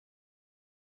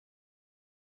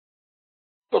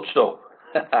Good stuff.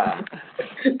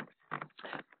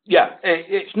 Yeah,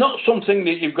 it's not something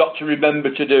that you've got to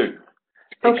remember to do.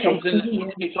 It's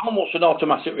something. It's almost an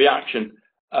automatic reaction,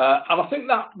 and I think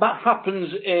that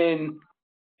happens in.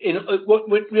 We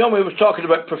were talking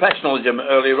about professionalism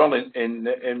earlier on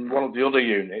in one of the other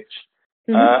units,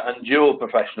 and dual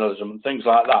professionalism and things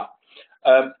like that.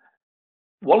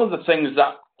 One of the things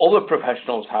that other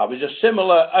professionals have is a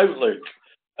similar outlook.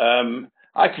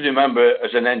 I can remember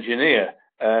as an engineer,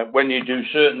 when you do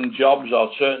certain jobs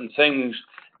or certain things,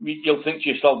 you'll think to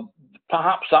yourself,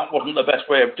 perhaps that wasn't the best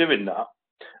way of doing that.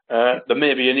 There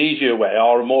may be an easier way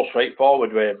or a more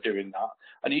straightforward way of doing that.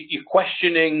 And you're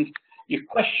questioning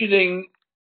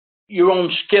your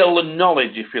own skill and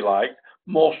knowledge, if you like,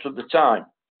 most of the time.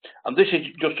 And this is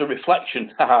just a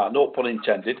reflection, no pun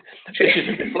intended, this is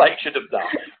a reflection of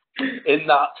that, in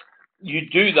that you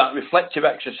do that reflective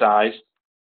exercise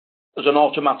as an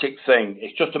automatic thing.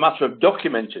 It's just a matter of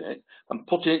documenting it and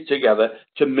putting it together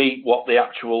to meet what the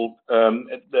actual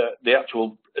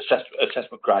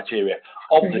assessment criteria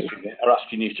of this unit are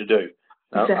asking you to do.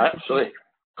 Now, actually,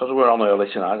 because we're on early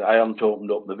tonight, I haven't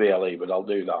opened up the VLE, but I'll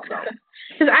do that now.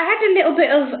 Because I had a little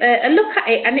bit of a look at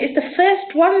it, and it's the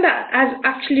first one that has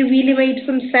actually really made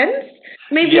some sense.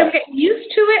 Maybe I'm getting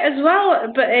used to it as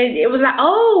well, but it was like,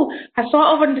 oh, I sort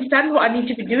of understand what I need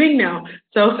to be doing now.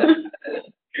 So, do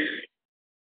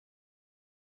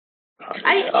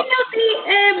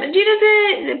you know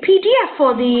the PDF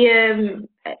for the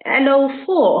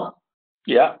LO4?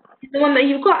 Yeah. The one that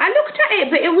you've got. I looked at it,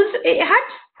 but it had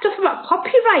stuff about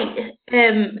copyright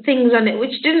things on it,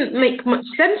 which didn't make much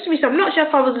sense to me. So I'm not sure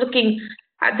if I was looking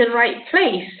at the right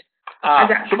place.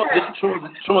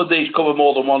 Some of these cover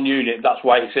more than one unit. That's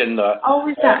why it's in there. Oh,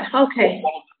 is that okay?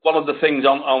 One of the things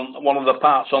on one of the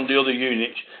parts on the other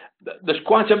units, there's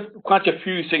quite a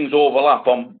few things overlap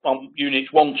on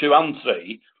units 1, 2, and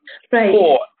 3. Right.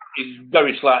 4 is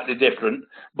very slightly different,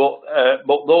 but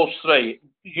those 3.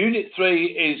 Unit 3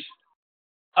 is,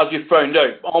 as you found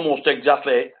out, almost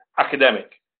exactly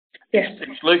academic. Yes.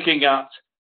 It's looking at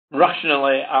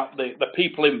rationally at the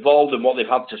people involved and what they've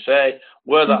had to say,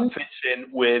 where that fits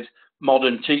in with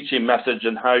modern teaching methods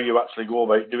and how you actually go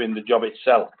about doing the job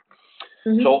itself.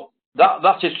 So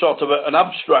that is sort of an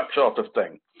abstract sort of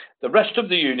thing. The rest of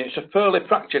the units are fairly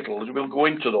practical, as we'll go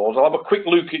into those. I'll have a quick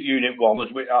look at Unit 1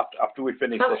 after we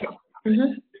finish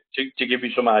this, to give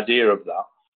you some idea of that.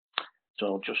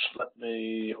 So just let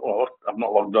me, I'm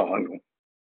not logged on, hang on.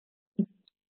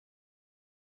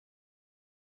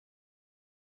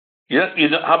 You're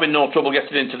not having no trouble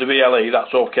getting into the VLE,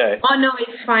 that's okay. Oh no,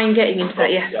 it's fine getting into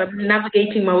that, yes. Yeah. I'm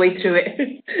navigating my way through it.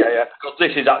 Yeah, because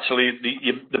this is actually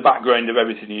the background of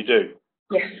everything you do.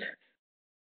 Yes.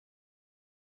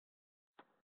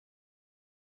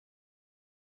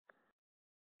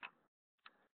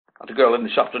 I had a girl in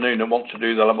this afternoon that wants to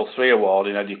do the Level 3 award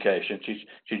in education. She's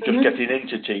just getting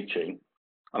into teaching.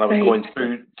 And I was going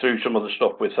through some of the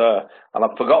stuff with her, and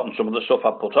I've forgotten some of the stuff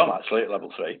I put on actually at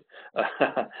Level 3.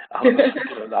 I'll do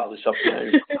that this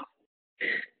afternoon.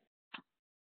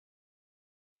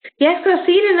 Yes, because I've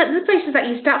seen in the places that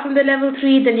you start from the Level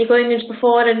 3, then you're going into the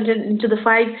 4 and into the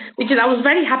 5, which is, I was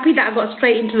very happy that I got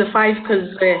straight into the 5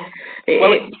 because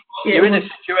you're in a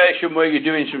situation where you're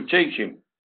doing some teaching.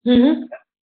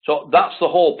 So that's the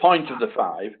whole point of the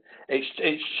 5.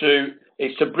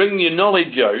 It's to bring your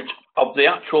knowledge out of the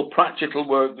actual practical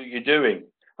work that you're doing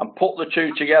and put the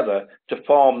two together to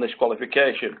form this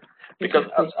qualification. Because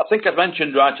I think I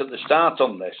mentioned right at the start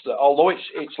on this that although it's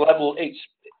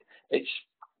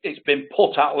been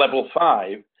put at Level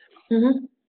 5,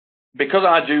 because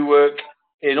I do work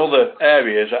in other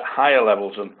areas at higher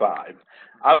levels than 5,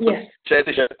 I would say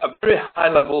this is a very high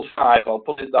level 5, I'll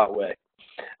put it that way.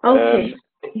 Okay.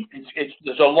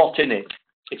 There's a lot in it.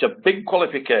 It's a big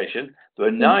qualification. There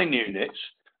are 9 units,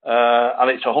 and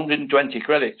it's 120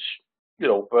 credits,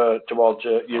 towards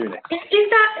uni.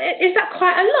 Is that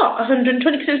quite a lot,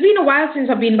 120? Because it's been a while since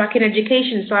I've been back in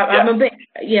education, so I'm a bit,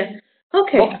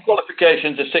 Okay. Most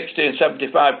qualifications are 60 and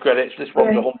 75 credits. This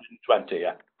one's 120,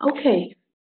 Okay.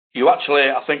 You actually,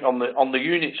 I think, on the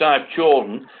units I've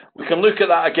chosen, we can look at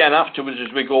that again afterwards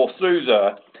as we go through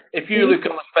there. If you look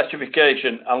at the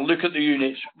specification and look at the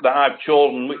units that I've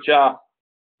chosen, which are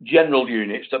general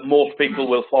units that most people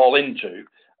will fall into,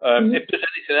 if there's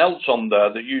anything else on there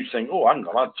that you think, oh, hang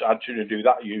on, I'd sooner do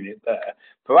that unit there,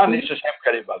 provided it's the same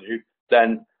credit value,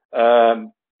 then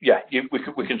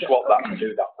we can swap that and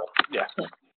do that one. Yeah.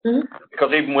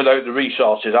 Because even without the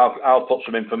resources, I'll put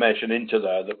some information into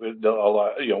there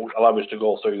that'll allow us to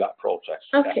go through that process.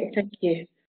 Okay, thank you.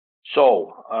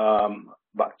 So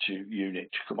back to unit.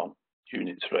 Come on,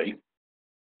 Unit 3.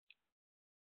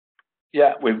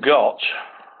 Yeah, we've got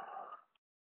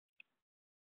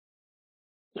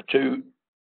the two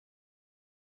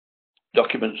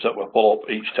documents that will pull up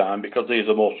each time because these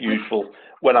are most useful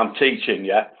when I'm teaching,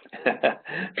 yeah. I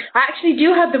actually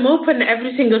do have them open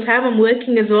every single time I'm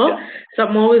working as well, Yeah. so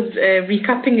I'm always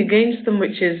recapping against them,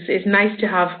 which is nice to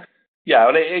have. Yeah,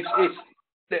 well,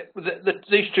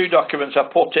 these two documents are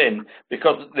put in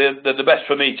because they're the best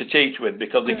for me to teach with,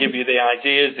 because they give you the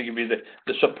ideas, they give you the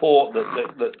support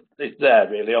that is there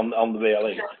really on the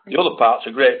VLE. The other parts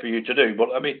are great for you to do,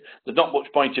 but I mean, there's not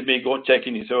much point in me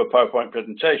taking you through a PowerPoint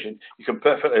presentation. You can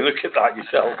perfectly look at that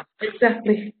yourself.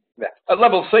 Exactly. Yeah. At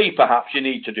level 3, perhaps you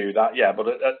need to do that, yeah, but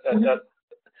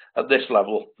at this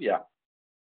level, yeah.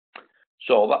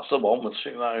 So that's the one. We'll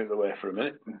stick that out of the way for a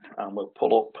minute, and we'll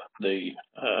pull up the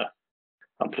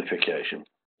amplification.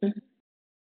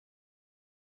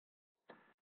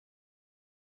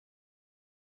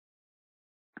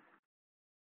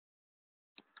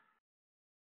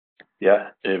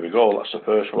 Yeah, here we go. That's the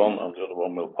first one, and the other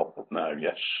one will pop up now.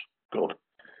 Yes, good.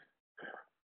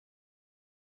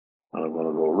 And I'm going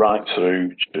to go right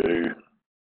through to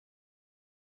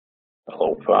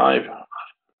L05.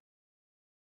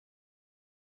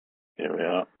 Here we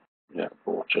are. Yeah,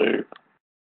 4.2,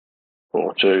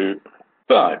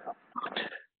 4.2.5.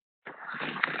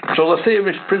 So the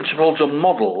theories, principles, and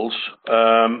models.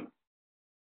 For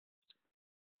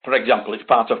example, it's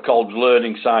part of Kolb's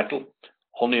learning cycle,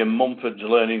 Honey and Mumford's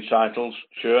learning cycles,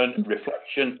 Churn,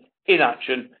 reflection,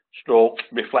 inaction, stroke,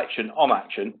 reflection on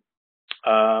action.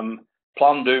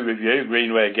 Plan, do, review,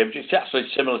 Greenway gives. It's actually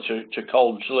similar to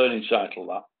Kolb's learning cycle,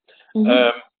 that.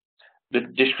 The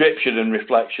description and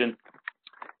reflection,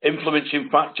 influencing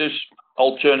factors,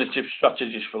 alternative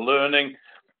strategies for learning.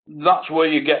 That's where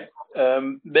you get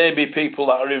maybe people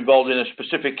that are involved in a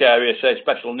specific area, say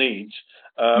special needs,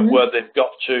 where they've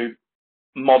got to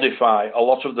modify a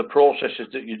lot of the processes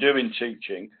that you do in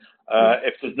teaching.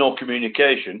 If there's no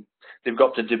communication, they've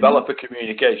got to develop a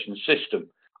communication system.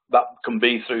 That can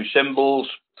be through symbols,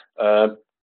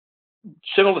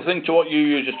 similar thing to what you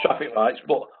use as traffic lights,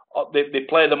 but they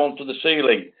play them onto the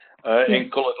ceiling in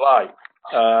coloured light.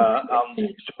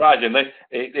 And surprisingly,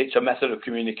 it's a method of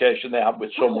communication they have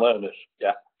with some learners.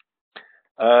 Yeah.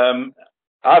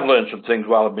 I've learned some things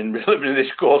while I've been delivering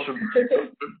this course from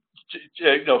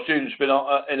students been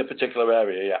in a particular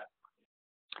area.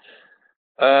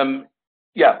 Yeah.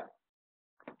 Yeah.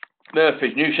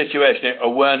 Murphy's new situation,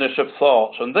 awareness of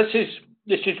thoughts, and this is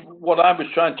what I was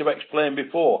trying to explain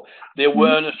before. The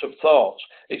awareness of thoughts.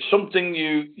 It's something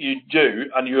you do,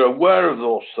 and you're aware of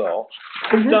those thoughts.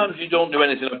 Sometimes you don't do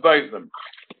anything about them.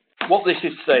 What this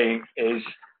is saying is,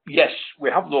 yes, we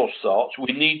have those thoughts.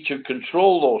 We need to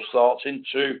control those thoughts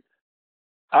into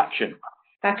action.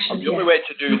 And the only way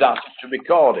to do that is to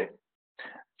record it,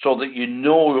 so that you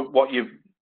know what your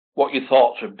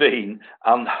thoughts have been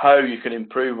and how you can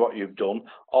improve what you've done,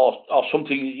 or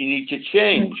something that you need to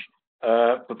change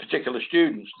for particular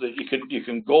students. That you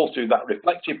can go through that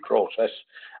reflective process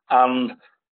and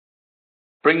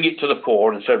bring it to the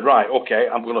fore and say, right, okay,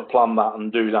 I'm going to plan that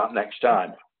and do that next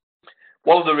time.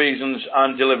 One of the reasons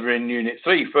I'm delivering Unit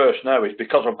 3 first now is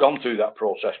because I've gone through that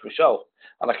process myself,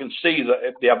 and I can see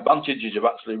that the advantages of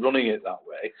actually running it that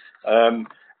way.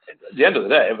 At the end of the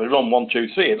day, if I run 1, 2,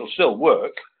 3, it'll still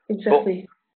work. Exactly.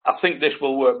 But I think this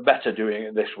will work better doing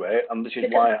it this way, and this is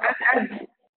why.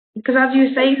 Because as you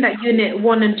were saying, that Unit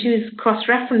 1 and 2 is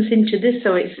cross-reference into this,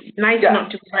 so it's nice not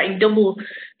to be writing double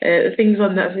things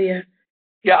on that. So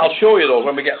yeah, I'll show you those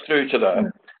when we get through to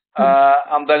there.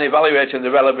 And then evaluating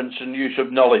the relevance and use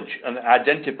of knowledge and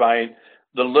identifying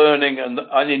the learning and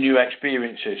any new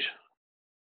experiences.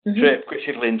 Trait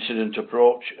critical incident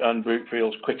approach and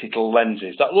Brookfield's critical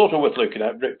lenses. Those are worth looking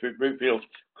at, Brookfield's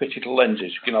critical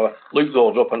lenses. You can look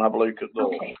those up and have a look at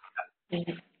those.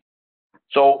 Okay.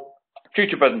 So,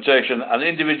 future presentation and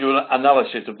individual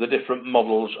analysis of the different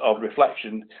models of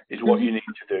reflection is what you need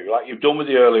to do. Like you've done with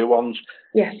the earlier ones.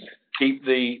 Yes. Keep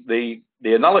the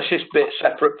analysis bit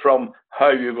separate from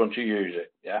how you're going to use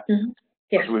it. Yeah.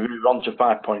 Yes. So we move on to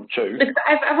 5.2.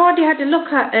 I've already had a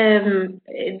look at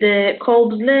the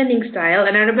Kolb's learning style,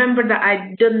 and I remember that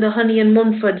I'd done the Honey and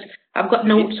Mumford. I've got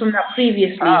notes from that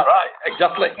previously. Ah, right,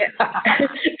 exactly. Yeah.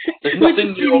 There's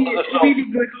nothing new under the sun. Really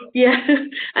good. Yeah.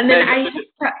 And then I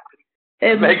looked at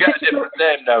may get a different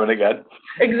name now and again.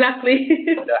 Exactly.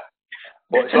 Yeah.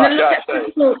 But it's and like then look at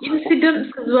critical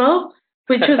incidents as well,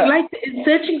 which was like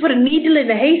searching for a needle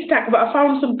in a haystack, but I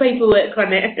found some paperwork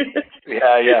on it.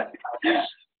 Yeah.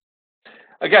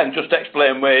 Again, just to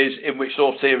explain ways in which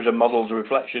those theories and models of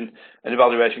reflection and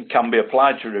evaluation can be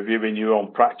applied to reviewing your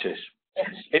own practice.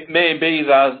 Yes. It may be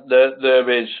that there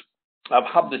is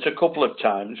I've had this a couple of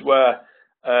times where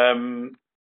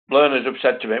learners have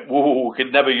said to me, "Whoa, we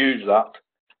could never use that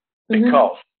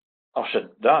because." I said,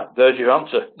 there's your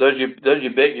answer. There's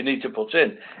your bit you need to put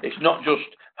in. It's not just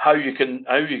how you can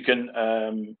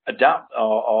adapt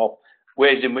or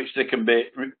ways in which they can be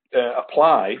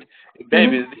applied.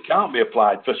 Maybe they can't be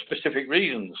applied for specific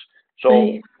reasons. So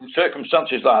in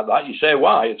circumstances like that, you say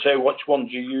why and say which ones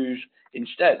you use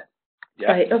instead.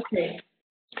 Yeah. Right. Okay.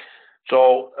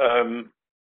 So,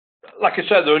 like I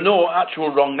said, there are no actual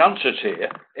wrong answers here.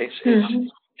 It's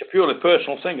a purely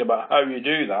personal thing about how you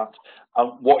do that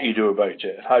and what you do about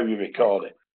it, how you record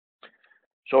it.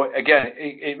 So again,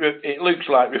 it looks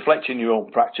like reflecting your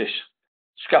own practice,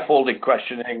 scaffolded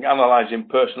questioning, analysing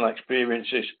personal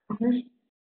experiences.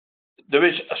 There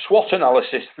is a SWOT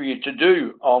analysis for you to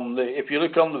do on the, if you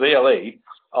look on the VLE,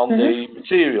 on the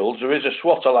materials, there is a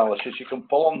SWOT analysis you can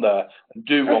pull on there and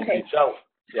do one for yourself.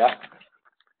 Yeah.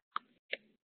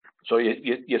 So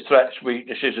your threats,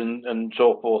 weaknesses, and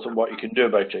so forth, and what you can do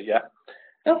about it. Yeah.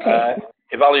 Okay.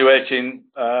 Evaluating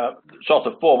sort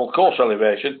of formal course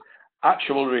elevation,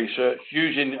 actual research,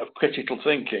 using of critical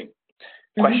thinking,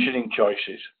 questioning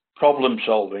choices, problem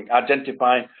solving,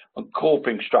 identifying and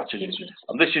coping strategies.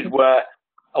 And this is where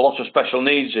a lot of special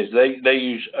needs is. They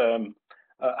use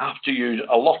have to use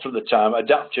a lot of the time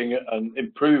adapting and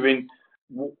improving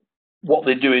what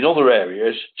they do in other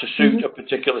areas to suit a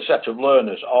particular set of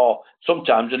learners, or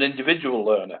sometimes an individual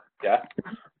learner. Yeah.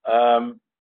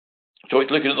 So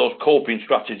it's looking at those coping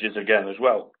strategies again as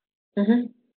well.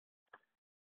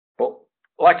 But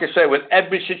like I say, with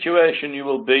every situation you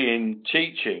will be in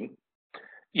teaching,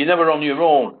 you're never on your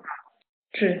own.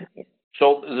 True.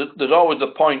 So there's always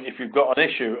the point, if you've got an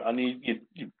issue and you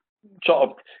sort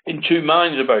of in two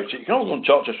minds about it, you can always go and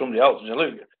talk to somebody else and say,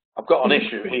 look, I've got an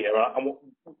issue here, and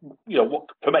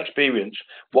from experience,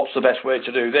 what's the best way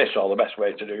to do this or the best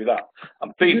way to do that?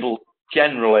 And people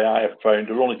generally, I have found,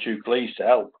 are only too pleased to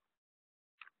help.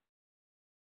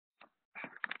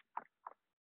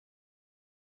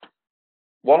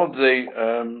 One of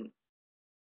the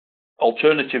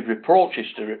alternative approaches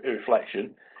to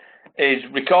reflection is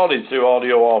recording through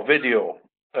audio or video.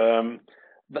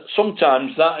 But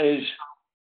sometimes that is,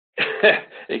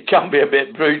 it can be a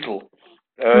bit brutal.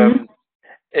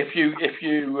 If you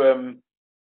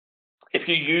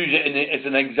use it as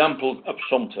an example of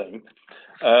something,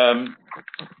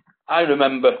 I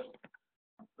remember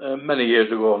many years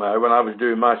ago now when I was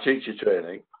doing my teacher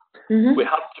training, we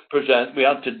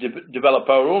had to develop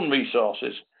our own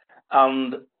resources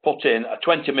and put in a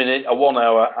 20-minute, a 1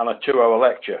 hour, and a 2 hour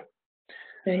lecture.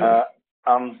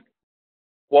 And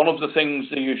one of the things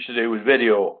they used to do was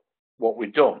video what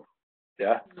we'd done.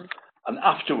 Yeah. And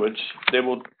afterwards, they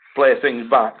would play things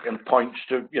back and point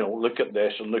to, look at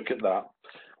this and look at that.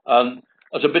 And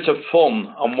as a bit of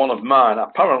fun on one of mine,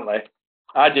 apparently,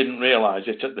 I didn't realise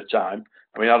it at the time.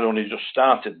 I mean, I'd only just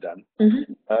started then.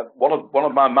 One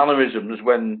of my mannerisms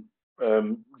when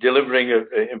delivering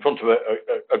in front of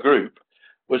a group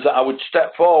was that I would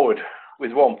step forward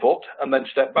with one foot and then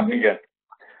step back again.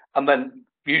 And then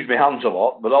use my hands a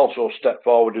lot, but also step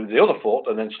forward with the other foot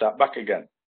and then step back again.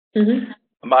 And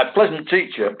my pleasant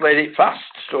teacher played it fast,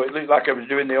 so it looked like I was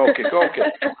doing the okey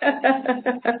dokey.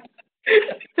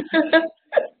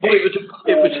 But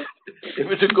it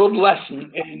was a good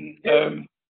lesson in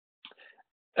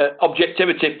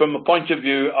objectivity from a point of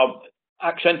view of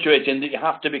accentuating that you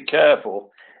have to be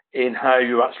careful in how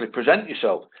you actually present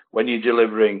yourself when you're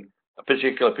delivering a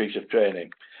particular piece of training,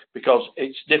 because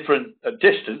it's different at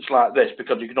distance like this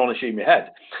because you can only see my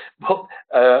head. But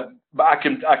I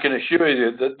can assure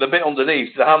you that the bit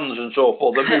underneath, the hands and so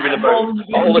forth, they're moving about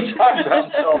all the time.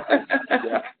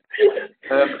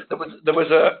 There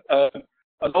was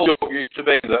an old joke used to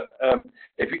be that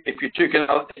if you took an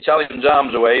Italian's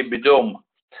arms away, he'd be dumb.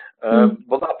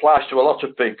 But that applies to a lot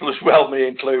of people as well, me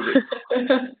included.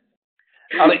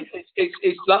 And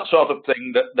it's that sort of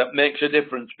thing that makes a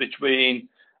difference between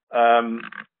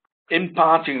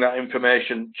imparting that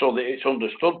information so that it's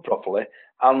understood properly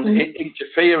and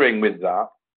interfering with that.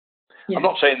 I'm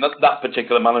not saying that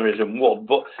particular mannerism would,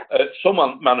 but some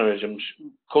mannerisms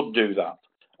could do that.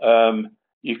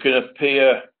 You can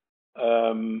appear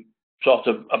sort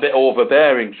of a bit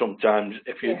overbearing sometimes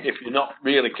if you're not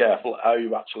really careful how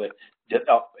you actually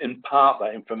impart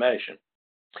that information.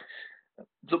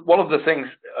 One of the things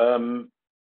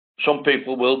some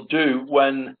people will do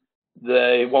when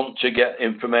they want to get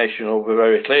information over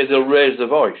very clear, they'll raise the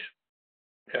voice.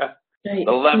 Yeah,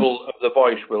 the level of the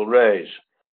voice will raise,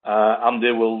 and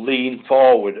they will lean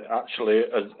forward actually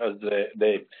as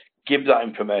they give that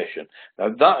information. Now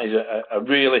that is a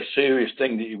really serious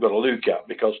thing that you've got to look at,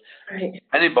 because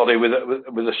anybody with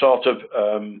a sort of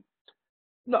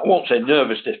I won't say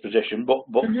nervous disposition, but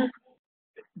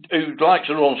who likes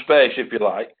their own space, if you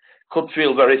like, could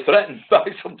feel very threatened by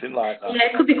something like that. Yeah,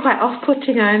 it could be quite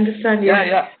off-putting, I understand.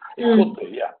 Yeah, it could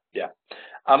be, yeah.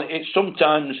 And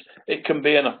sometimes it can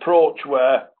be an approach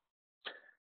where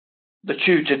the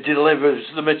tutor delivers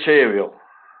the material.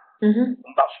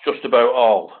 That's just about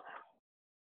all.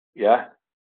 Yeah.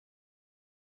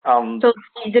 And so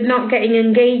they're not getting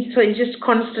engaged, so it's just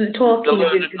constant talking. The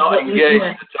learner's not engaged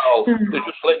at all. They're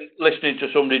just listening to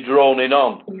somebody droning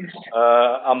on,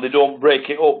 and they don't break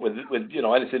it up with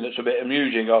anything that's a bit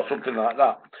amusing or something like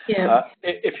that. Yeah.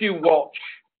 If you watch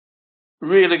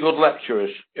really good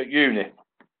lecturers at uni,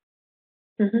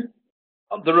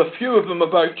 there are a few of them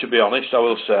about, to be honest, I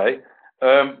will say,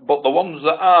 but the ones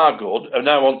that are good are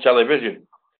now on television.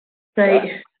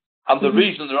 Right. And the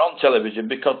reason they're on television,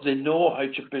 because they know how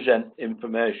to present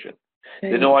information.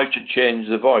 They know how to change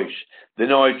the voice. They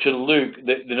know how to look.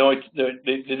 They know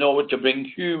how to bring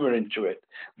humour into it.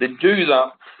 They do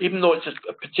that even though it's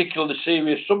a particularly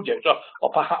serious subject,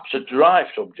 or perhaps a dry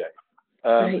subject.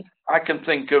 I can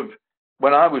think of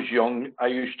when I was young, I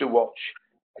used to watch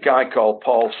a guy called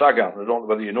Paul Sagan. I don't know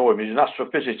whether you know him. He's an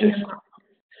astrophysicist.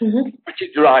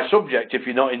 Pretty dry subject if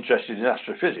you're not interested in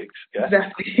astrophysics. Yeah?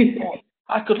 Exactly.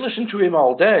 I could listen to him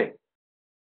all day.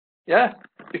 Yeah,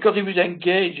 because he was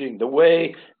engaging. The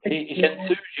way his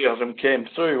enthusiasm came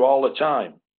through all the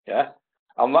time. Yeah,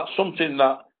 and that's something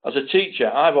that, as a teacher,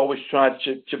 I've always tried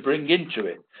to bring into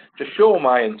it, to show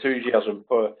my enthusiasm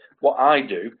for what I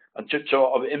do, and to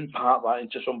sort of impart that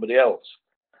into somebody else.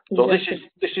 So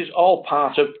this is all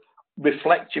part of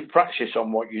reflective practice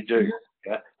on what you do,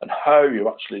 and how you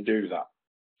actually do that.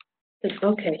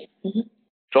 Okay.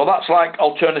 So that's like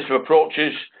alternative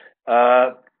approaches,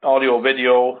 audio,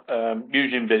 video,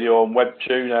 using video and Web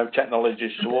 2 now,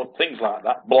 technologies, so things like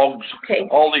that, blogs,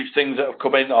 all these things that have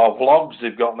come in, or vlogs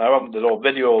they've got now, haven't they? Or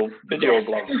video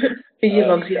blogs. Video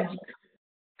blogs, yes.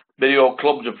 Video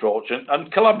clubs approach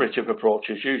and collaborative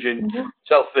approaches using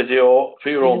self-video for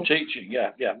your own teaching,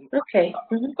 Okay.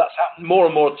 That's happened more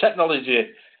and more. Technology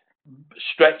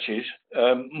stretches,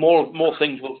 more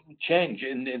things will change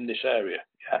in this area,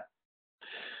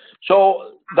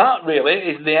 So that really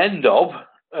is the end of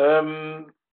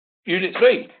Unit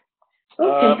 3.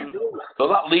 So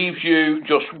that leaves you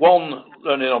just one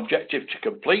learning objective to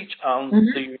complete, and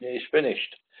the unit is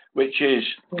finished, which is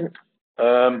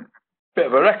a bit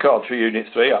of a record for Unit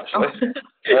 3, actually.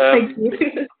 Thank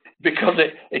you. Because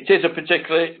it is a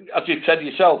particularly, as you've said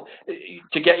yourself,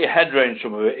 to get your head around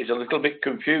some of it is a little bit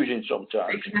confusing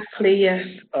sometimes. Exactly, yes.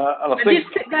 And I did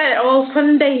sit there all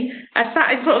Sunday. I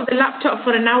sat in front of the laptop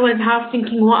for an hour and a half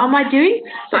thinking, what am I doing?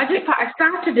 So I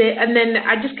started it, and then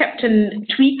I just kept on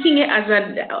tweaking it as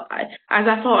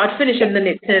I thought I'd finish, and then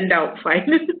it turned out fine.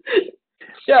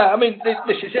 Yeah, I mean,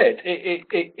 this is it.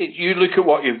 You look at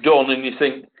what you've done and you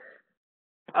think,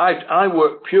 I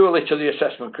work purely to the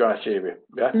assessment criteria.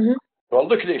 Yeah. Well,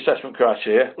 look at the assessment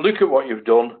criteria, look at what you've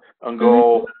done, and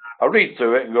go. I read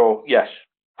through it and go, yes.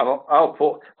 And I'll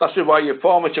put. That's why your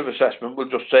formative assessment will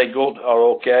just say good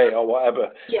or okay or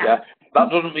whatever. Yeah. That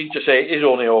doesn't mean to say it is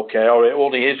only okay or it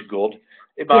only is good.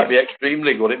 It might be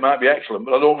extremely good. It might be excellent,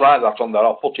 but I don't write that on there.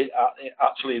 I'll put it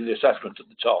actually in the assessment at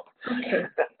the top. Okay.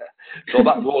 So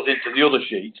that goes into the other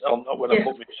sheet when I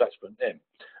put my assessment in.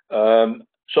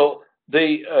 So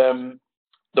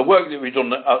the work that we've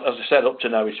done, as I said, up to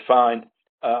now is fine.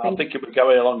 I think if we go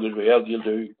along as we have, you'll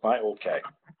do quite okay.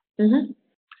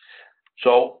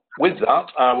 So with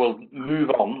that, I will move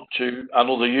on to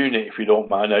another unit, if you don't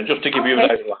mind, now, just to give you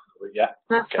an outline of it,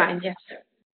 That's fine, yes.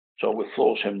 So we'll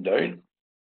close him down.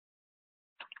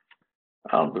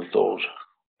 And we'll close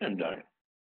him down.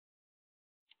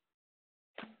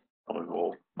 And we'll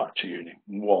go back to Unit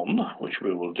 1, which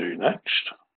we will do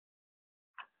next.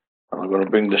 And I'm going to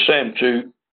bring the same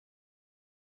two,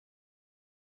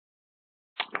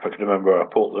 if I can remember where I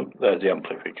put them, there's the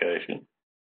amplification.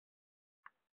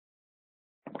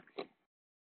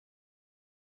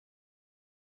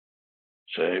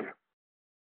 Save.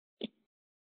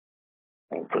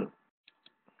 Open.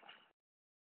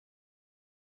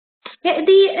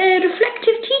 The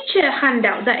reflective teacher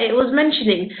handout that it was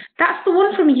mentioning, that's the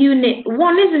one from Unit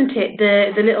 1, isn't it?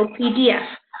 The little PDF.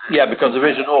 Yeah, because there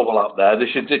is an overlap there. This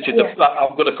is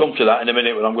I'm going to come to that in a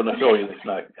minute, but I'm going to show you this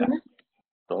now. Yeah.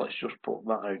 So let's just put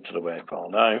that out to the way file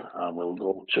now, and we'll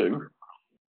go to.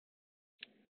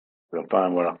 We'll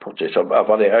find where I put it. I've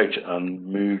had it out and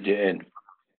moved it in.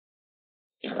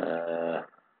 I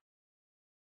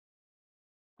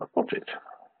put it.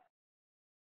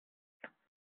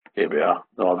 Here we are.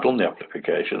 No, I've done the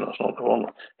application. That's not the one.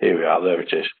 Here we are. There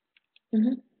it is.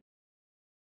 Mm-hmm.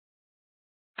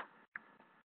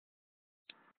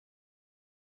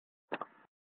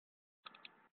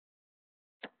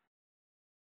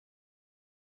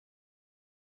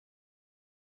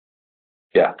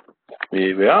 Yeah,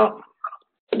 here we are.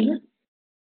 Mm-hmm.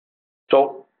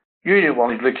 So, Unit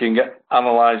 1 is looking at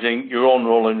analysing your own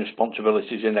role and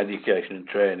responsibilities in education and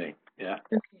training. Yeah.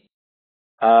 Okay.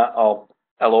 Or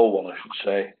LO1, I should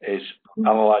say, is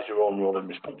analyse your own role and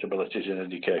responsibilities in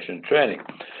education and training.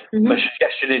 Mm-hmm. My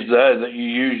suggestion is there that you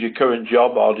use your current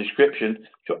job or description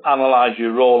to analyse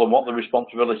your role and what the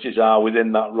responsibilities are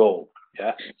within that role.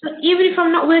 Yeah. So even if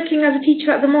I'm not working as a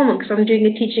teacher at the moment because I'm doing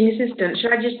a teaching assistant,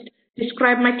 should I just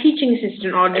describe my teaching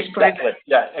assistant or describe... Exactly,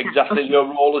 yeah, exactly. Okay. Your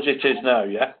role as it is now,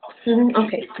 yeah? Mm-hmm.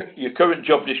 Okay. Your current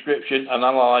job description and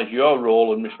analyse your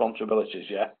role and responsibilities,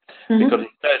 yeah? Mm-hmm. Because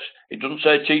it doesn't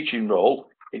say teaching role,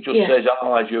 it just says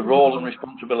analyse your role and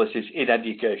responsibilities in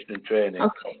education and training.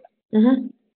 Okay. Mm-hmm.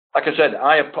 Like I said,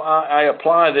 I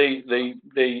apply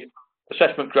the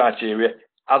assessment criteria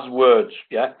as words,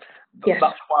 yeah? Yes.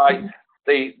 That's why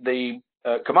the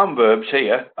command verbs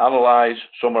here, analyse,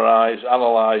 summarise,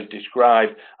 analyse, describe,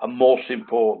 are most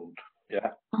important,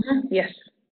 yeah? Mm-hmm. Yes.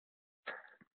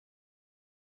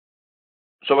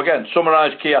 So again,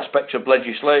 summarise key aspects of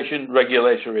legislation,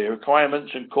 regulatory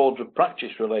requirements and codes of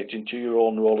practice relating to your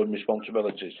own role and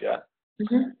responsibilities, yeah?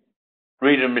 Mm-hmm.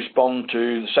 Read and respond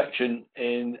to the section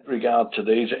in regard to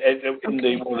these.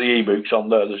 In one of the e-books on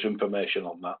there, there's information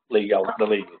on that, the legal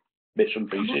bits and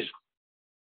pieces.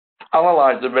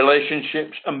 Analyse the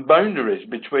relationships and boundaries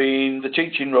between the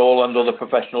teaching role and other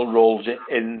professional roles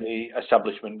in the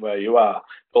establishment where you are.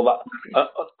 So that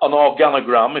an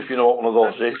organogram, if you know what one of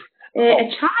those is.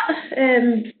 A chart,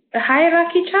 a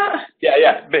hierarchy chart?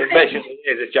 Yeah. Basically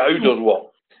it's a chart, who does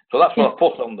what. So that's what I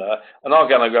put on there. An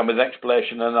organogram with an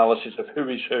explanation and analysis of who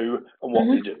is who and what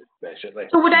they do, basically.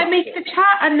 So would I make the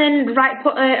chart and then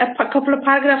put a couple of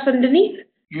paragraphs underneath?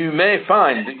 You may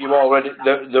find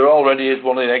that there already is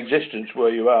one in existence where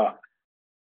you are.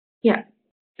 Yeah.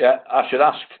 Yeah, I should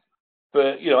ask for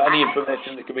any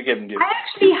information that can be given to you. I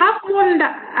actually have one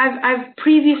that I've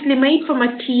previously made for my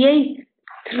TA.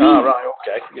 Right,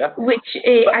 okay, yeah. Which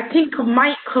I think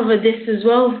might cover this as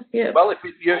well. Yeah. Well, if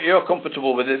you're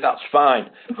comfortable with it, that's fine.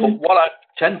 Mm-hmm. But what I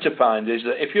tend to find is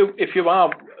that if you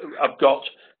have got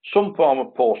some form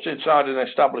of post inside an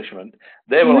establishment,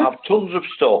 they will have tons of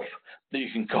stuff that you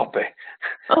can copy.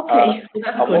 Okay.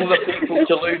 And one of the people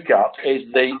to look at is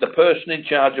the person in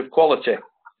charge of quality.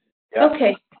 Yeah?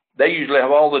 Okay. They usually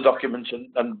have all the documents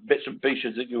and bits and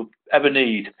pieces that you'll ever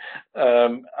need.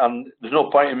 And there's no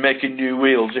point in making new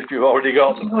wheels if you've already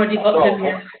got them.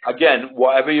 Yeah. Again,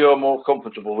 whatever you're more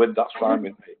comfortable with, that's fine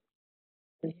with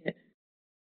me. Yeah.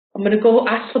 I'm going to go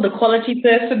ask for the quality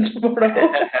person tomorrow.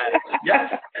 Yeah.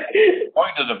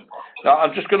 Point to them. Now,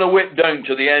 I'm just going to whip down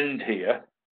to the end here.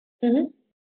 Mm-hmm.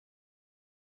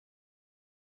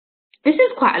 This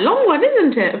is quite a long one,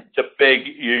 isn't it? It's a big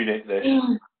unit, this.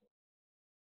 Yeah.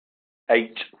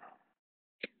 8.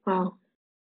 Wow.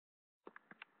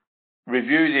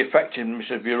 Review the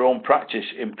effectiveness of your own practice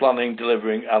in planning,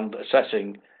 delivering and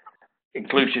assessing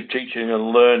inclusive teaching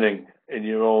and learning in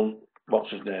your own,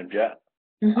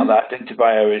 and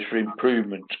identify areas for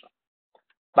improvement.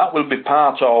 That will be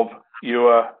part of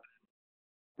your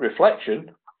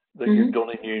reflection that you've done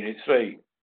in Unit 3.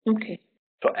 Okay.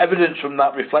 So evidence from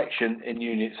that reflection in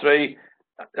Unit 3,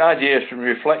 ideas from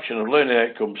reflection of learning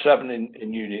outcome 7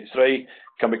 in Unit 3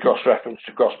 can be cross-referenced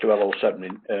across to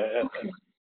LO7.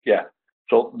 Yeah,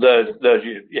 so there's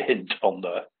your hint on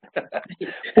there.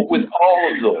 But with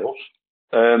all of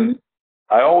those,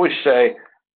 I always say,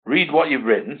 read what you've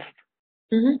written,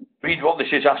 read what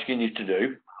this is asking you to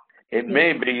do. It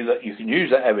may be that you can use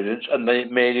that evidence and then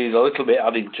it may need a little bit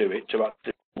adding to it to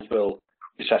actually fulfill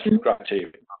the assessment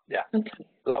criteria. Yeah. Okay.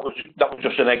 That was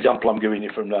just an example I'm giving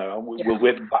you from now. We'll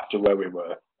whip back to where we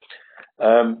were.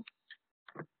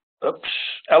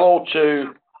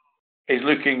 LO2 is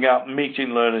looking at meeting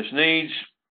learners' needs.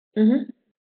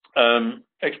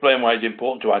 Explain why it's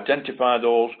important to identify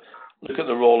those. Look at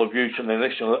the role of use in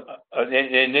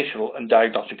initial and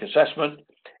diagnostic assessment.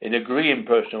 In agreeing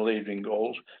personal learning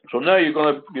goals. So now you're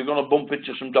going to bump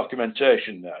into some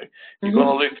documentation now. You're going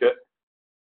to look at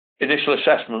initial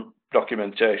assessment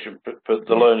documentation for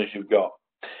the learners you've got.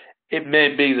 It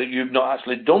may be that you've not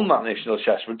actually done that initial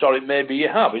assessment, or it may be you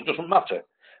have. It doesn't matter.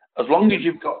 As long as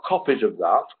you've got copies of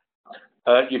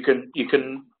that, you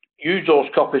can use those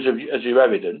copies as your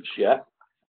evidence, yeah?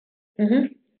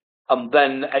 And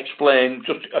then explain,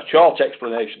 just a short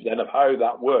explanation then of how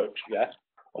that works, yeah?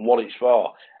 And what it's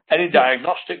for. Any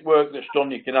diagnostic work that's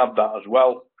done, you can add that as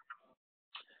well.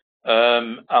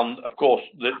 And of course,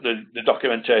 the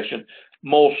documentation.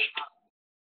 Most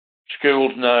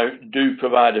schools now do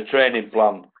provide a training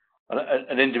plan,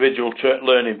 an individual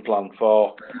learning plan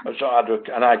for either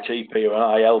an ITP or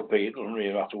an ILP. It doesn't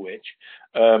really matter which.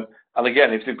 And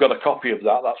again, if they've got a copy of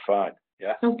that, that's fine.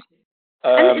 Yeah. Okay.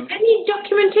 And any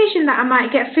documentation that I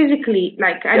might get physically,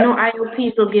 like I know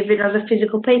ILPs will give it as a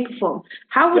physical paper form.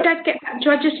 How would I get that?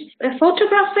 Do I just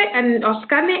photograph it or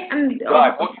scan it?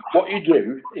 Right. What you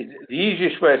do is the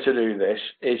easiest way to do this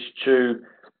is to,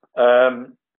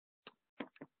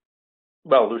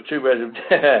 well, there's two ways of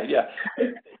yeah.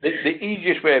 The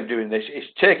easiest way of doing this is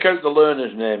take out the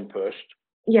learner's name first.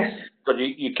 Yes. But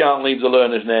you can't leave the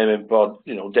learner's name in for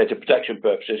data protection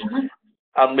purposes,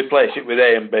 and replace it with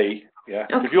A and B. Yeah,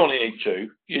 because you only need two.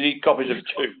 You need copies of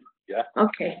two. Yeah.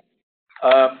 Okay.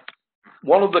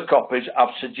 One of the copies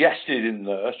I've suggested in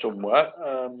there somewhere.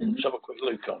 Let's have a quick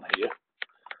look on here.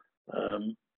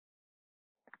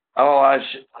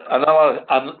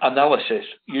 Analysis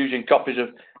using copies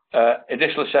of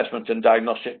initial assessment and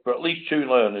diagnostic for at least two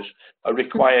learners are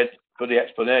required for the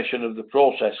explanation of the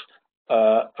process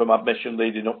from admission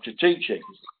leading up to teaching.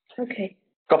 Okay.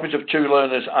 Copies of two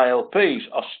learners' ILPs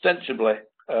ostensibly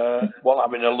while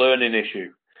having a learning issue.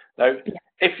 Now,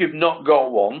 if you've not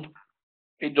got one,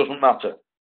 it doesn't matter.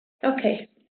 Okay.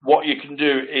 What you can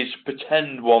do is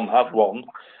pretend one had one,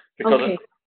 because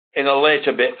in a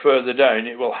later bit further down,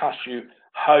 it will ask you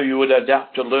how you would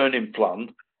adapt a learning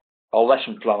plan, or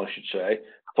lesson plan, I should say,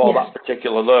 for that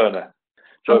particular learner.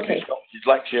 So if it's got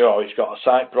dyslexia, or it's got a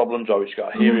sight problems, or it's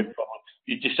got a hearing problem,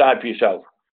 you decide for yourself.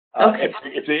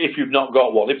 If you've not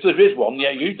got one. If there is one,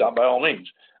 use that by all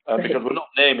means. Because we're not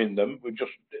naming them, we're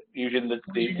just using that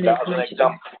as an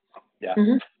example. Yeah.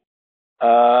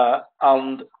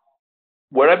 And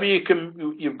wherever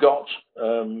you've got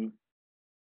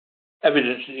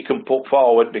evidence that you can put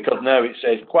forward, because now it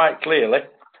says quite clearly,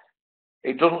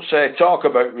 it doesn't say talk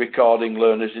about recording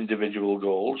learners' individual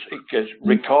goals. It says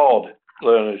record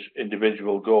learners'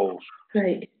 individual goals.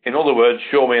 Right. In other words,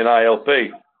 show me an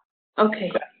ILP.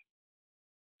 Okay.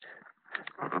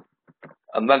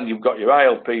 And then you've got your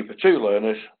ILP for two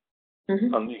learners,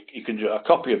 and you can do a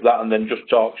copy of that, and then just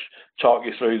talk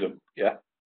you through them. Yeah.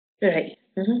 Right.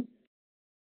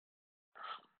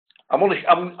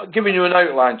 I'm giving you an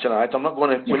outline tonight. I'm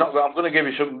going to give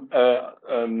you some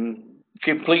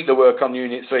complete the work on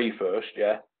Unit 3 first.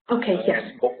 Yeah. Okay.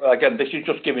 Yes. But again, this is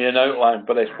just giving you an outline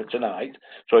for this for tonight.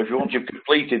 So if you've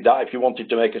completed that, if you wanted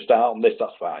to make a start on this,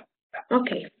 that's fine.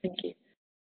 Okay. Thank you.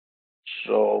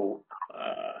 So.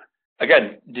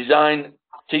 Again, design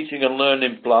teaching and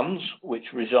learning plans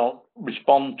which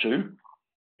respond to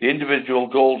the individual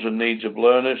goals and needs of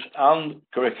learners and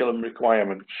curriculum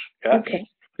requirements. Yeah? Okay.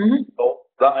 So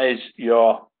that is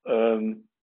your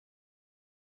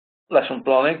lesson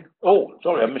planning. Oh,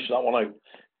 sorry, I missed that one out.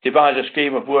 Devise a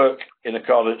scheme of work in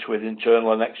accordance with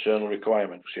internal and external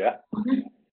requirements. Yeah.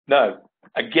 Now,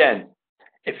 again,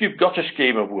 if you've got a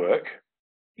scheme of work,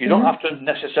 you don't have to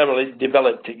necessarily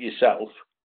develop it yourself.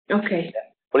 Okay.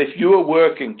 But if you are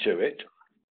working to it,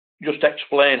 just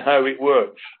explain how it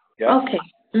works. Yeah. Okay.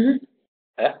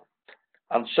 Yeah.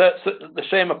 And so the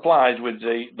same applies with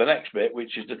the next bit,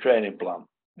 which is the training plan.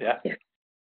 Yeah.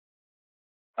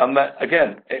 And that,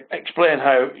 again, explain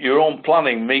how your own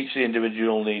planning meets the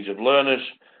individual needs of learners.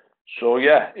 So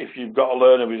yeah, if you've got a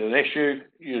learner with an issue,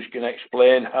 you can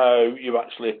explain how you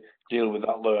actually deal with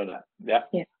that learner. Yeah.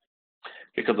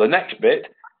 Because the next bit,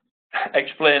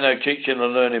 explain how teaching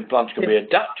and learning plans can be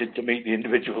adapted to meet the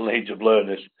individual needs of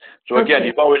learners. So again,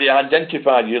 you've already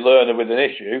identified your learner with an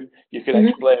issue. You can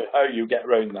explain how you get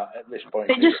around that at this point.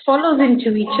 It just follows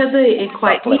into each other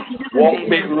quite neatly. One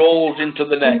bit rolls into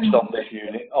the next on this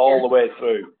unit all the way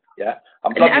through. Yeah,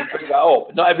 I'm glad you picked that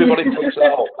up. Not everybody picks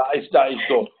that up. That is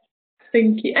good.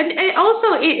 Thank you. And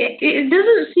also, it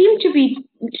doesn't seem to be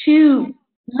too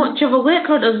much of a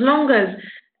workload as long as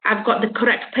I've got the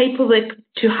correct paperwork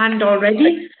to hand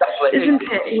already, isn't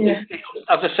it?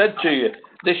 As I said to you,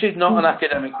 this is not an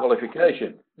academic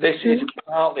qualification. This is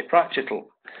partly practical.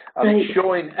 And it's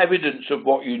showing evidence of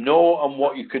what you know and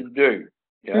what you can do.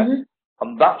 Yeah?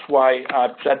 And that's why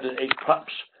I've said that it's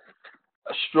perhaps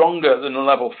stronger than a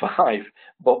level 5,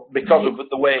 but because of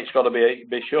the way it's got to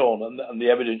be shown and the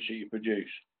evidence that you produce.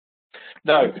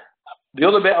 Now, the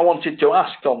other bit I wanted to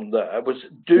ask on there was,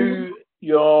 do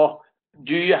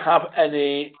you have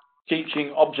any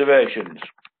teaching observations?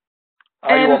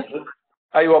 Are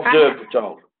you observed at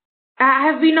all? I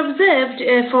have been observed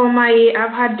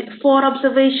I've had 4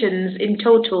 observations in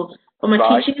total for my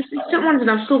teaching assistant ones,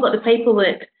 and I've still got the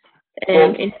paperwork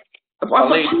I've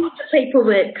got two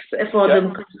paperwork for them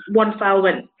because one file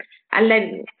went.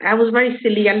 I was very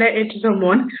silly. I lent it to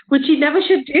someone, which you never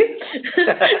should do.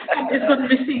 It's gone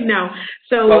missing now.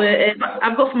 So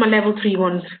I've got for my level 3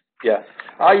 ones. Yeah,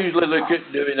 I usually look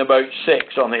at doing about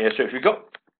 6 on here. So if you've got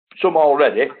some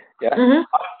already,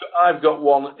 I've got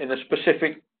one in a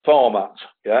specific format.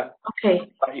 Yeah. Okay.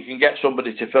 That you can get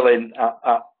somebody to fill in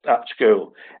at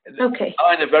school. Okay.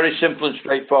 Mine are very simple and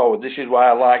straightforward. This is why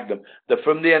I like them. They're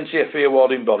from the NCFE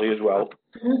awarding body as well,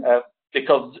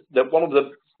 because one of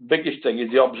the biggest thing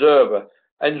is the observer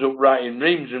ends up writing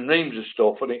reams and reams of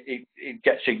stuff, and it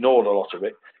gets ignored, a lot of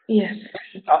it. Yes.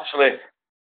 Actually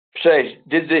says,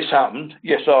 did this happen?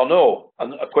 Yes or no?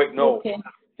 And a quick no. Okay.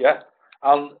 Yeah.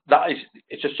 And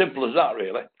it's as simple as that,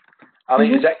 really. And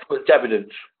it is excellent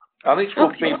evidence. And it's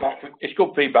good feedback. It's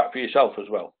good feedback for yourself as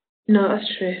well. No,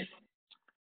 that's true.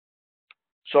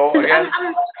 So again,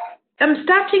 I'm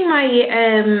starting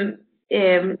my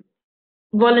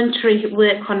voluntary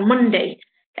work on Monday.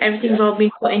 Everything's all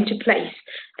been put into place.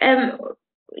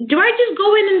 Do I just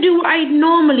go in and do what I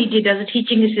normally did as a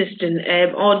teaching assistant,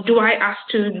 or do I ask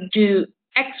to do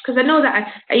X? Because I know that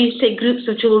I used to take groups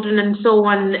of children and so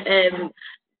on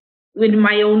with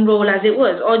my own role as it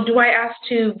was, or do I ask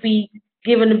to be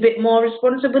given a bit more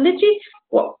responsibility?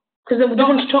 What? Because I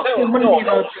want to talk to you Monday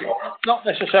about it. Not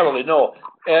necessarily, no.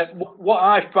 What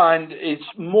I find is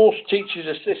most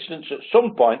teachers' assistants at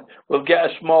some point will get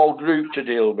a small group to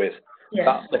deal with. Yes.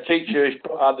 That the teacher is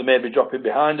either maybe dropping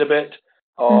behind a bit,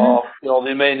 or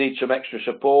they may need some extra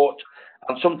support.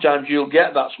 And sometimes you'll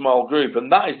get that small group,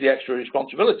 and that is the extra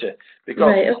responsibility.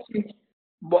 Because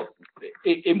but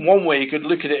in one way, you could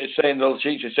look at it as saying, the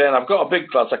teacher saying, I've got a big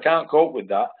class, I can't cope with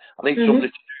that. I need somebody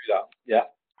to do that. Yeah.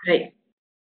 Right.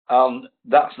 And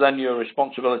that's then your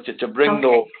responsibility to bring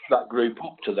that group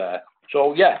up to there.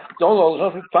 So, yeah,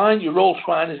 no, fine. Your role's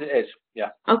fine as it is.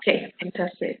 Yeah. Okay,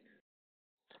 fantastic.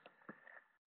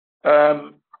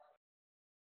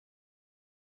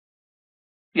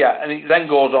 Yeah, and it then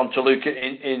goes on to look at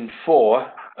in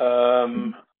 4.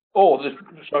 Sorry,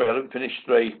 I didn't finish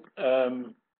 3.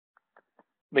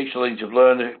 Meets the needs of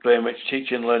learners, explain which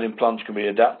teaching and learning plans can be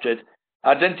adapted.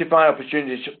 Identify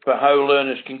opportunities for how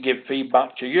learners can give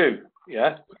feedback to you.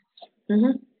 Yeah.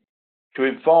 To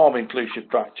inform inclusive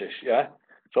practice. Yeah.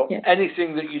 So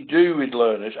anything that you do with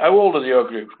learners. How old are your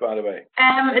groups, by the way?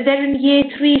 They're in year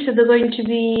 3, so they're going to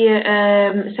be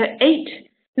 8.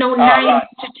 No, 9 right.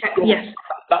 to 10. Yes.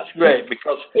 That's great,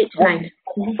 because what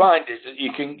you find is that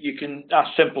you can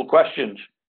ask simple questions.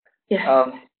 Yeah.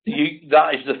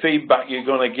 That is the feedback you're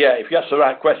going to get. If you ask the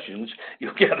right questions,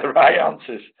 you'll get the right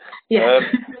answers. Yeah.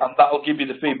 And that'll give you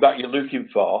the feedback you're looking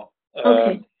for.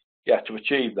 To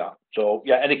achieve that. So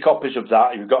any copies of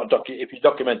that, if you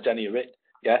document any of it,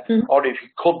 or if you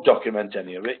could document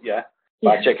any of it,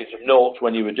 by taking some notes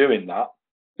when you were doing that,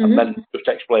 and then just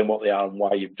explain what they are and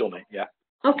why you've done it. Yeah.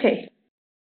 Okay.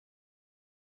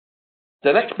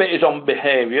 The next bit is on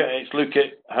behaviour. It's look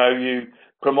at how you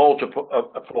promote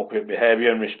appropriate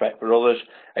behaviour and respect for others,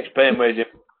 explain ways of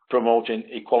promoting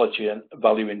equality and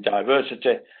valuing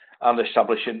diversity, and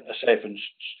establishing a safe and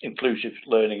inclusive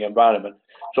learning environment.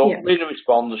 So read and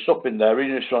respond, the stuff in there, read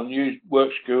and respond, use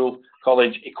work, school,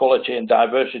 college, equality and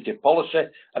diversity policy,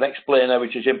 and explain how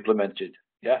it is implemented.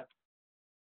 Yeah.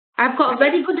 I've got a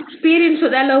very good experience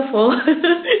with LO4.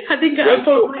 I think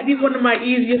L4 might be one of my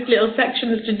easiest little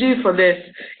sections to do for this,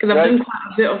 because I've done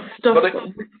quite a bit of stuff.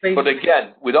 But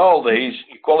again, with all these,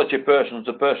 equality person's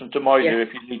the person to monitor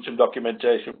if you need some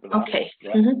documentation for that. Okay.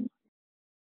 Yeah.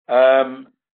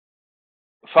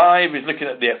 5 is looking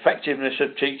at the effectiveness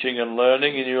of teaching and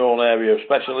learning in your own area of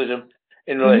specialism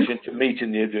in relation to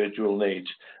meeting the individual needs.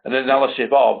 An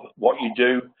analysis of what you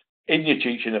do in your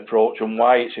teaching approach and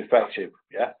why it's effective.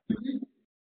 Yeah.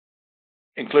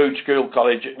 Include school,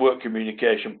 college, work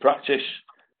communication practice.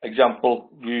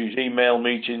 Example, use email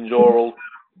meetings, oral,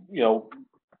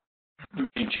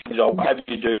 meetings, or whatever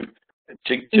you do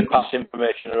to pass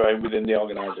information around within the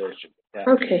organisation. Yeah.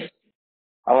 Okay.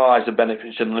 Analyse the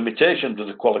benefits and limitations of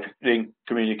the qualifying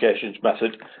communications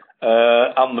method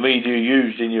and the media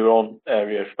used in your own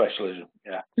area of specialism.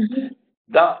 Yeah.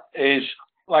 That is,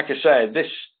 like I said,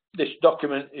 this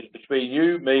document is between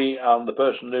you, me, and the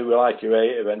person who will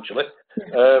IQA eventually.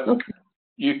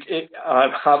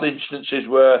 I've had instances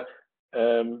where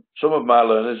some of my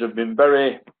learners have been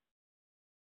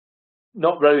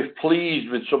not very pleased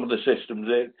with some of the systems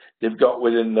they've got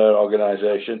within their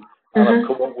organisation, and have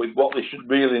come up with what they should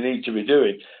really need to be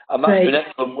doing. And that's been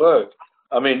excellent work.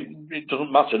 I mean, it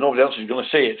doesn't matter, nobody else is going to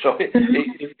see it. So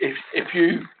if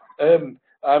you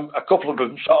A couple of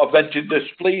them sort of vented their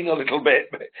spleen a little bit.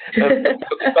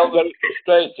 It felt very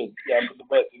frustrated, but the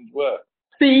way things were.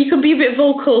 So you can be a bit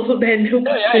vocal then.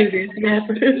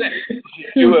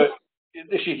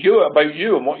 This is you about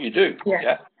you and what you do.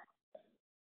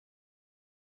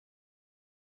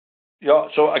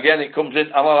 So again, it comes in,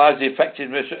 analyse the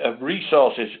effectiveness of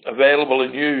resources available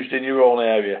and used in your own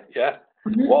area.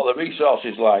 What are the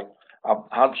resources like? I've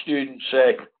had students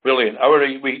say, brilliant,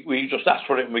 we just ask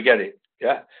for it and we get it.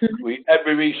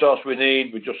 Every resource we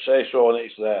need, we just say so and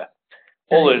it's there.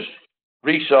 Others,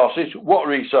 resources, what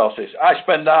resources? I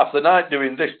spend half the night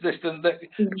doing this and that.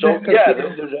 So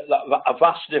there's a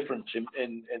vast difference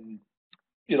in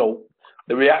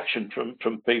the reaction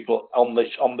from people on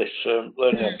this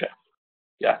learning object.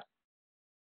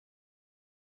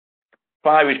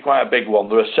 5 is quite a big one.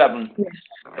 There are 7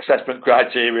 assessment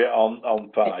criteria on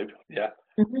 5.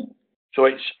 So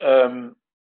it's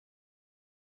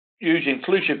use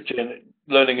inclusive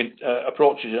learning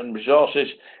approaches and resources,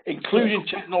 including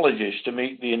technologies to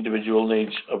meet the individual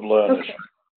needs of learners.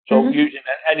 So using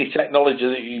any technology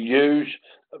that you use,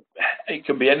 it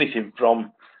can be anything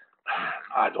from,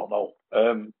 I don't know.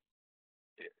 I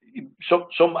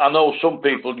know some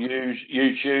people use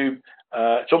YouTube.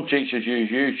 Some teachers use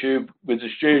YouTube with the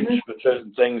students for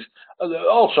certain things.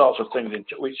 All sorts of things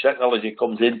which technology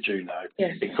comes into now.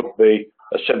 It could be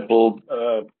a simple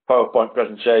PowerPoint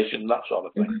presentation, that sort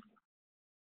of thing.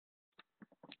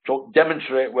 So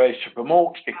demonstrate ways to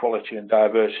promote equality and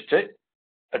diversity,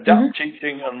 adapt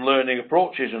teaching and learning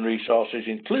approaches and resources,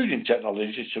 including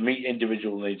technologies to meet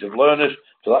individual needs of learners.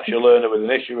 So that's your learner with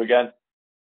an issue again.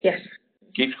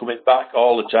 Keeps coming back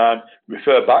all the time.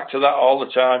 Refer back to that all the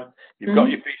time. You've got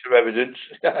your piece of evidence.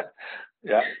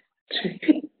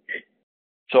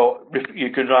 So you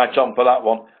can write on for that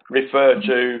one. Refer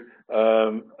to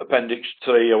Appendix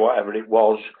 3 or whatever it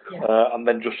was, and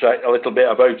then just say a little bit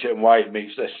about it and why it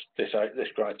meets this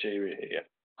criteria here.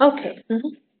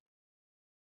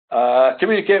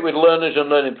 Communicate with learners and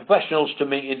learning professionals to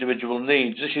meet individual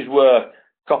needs. This is where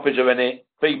copies of any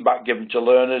feedback given to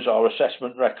learners or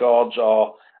assessment records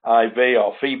or IV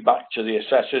or feedback to the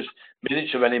assessors,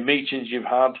 minutes of any meetings you've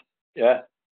had,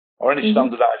 or any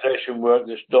standardisation work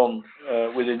that's done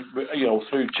within,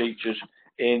 through teachers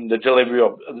in the delivery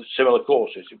of similar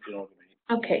courses, if you know what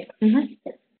I mean.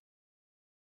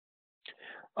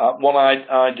 One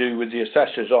I do with the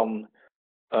assessors on,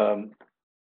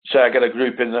 say I get a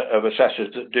group of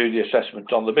assessors that do the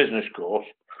assessment on the business course,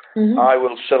 I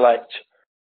will select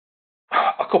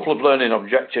a couple of learning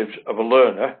objectives of a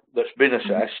learner that's been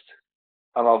assessed,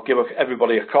 and I'll give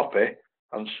everybody a copy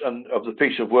and of the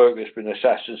piece of work that's been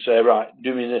assessed and say, right,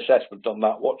 do me an assessment on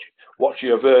that. What's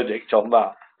your verdict on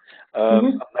that?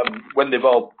 And then when they've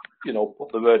all,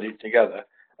 put the verdict together,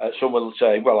 someone will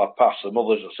say, well, I've passed them.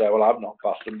 Others will say, well, I've not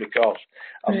passed them because.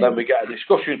 And then we get a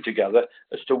discussion together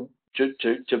as to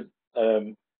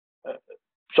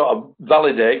sort of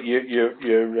validate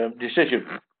your decision.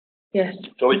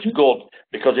 So it's good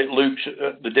because it looks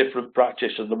at the different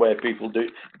practice and the way people do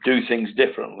things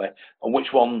differently and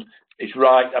which one is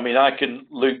right. I mean, I can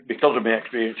look, because of my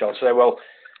experience, I'll say, well,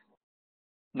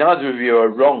 neither of you are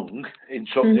wrong in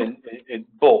something,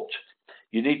 but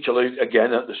you need to look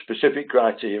again at the specific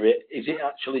criteria. Is it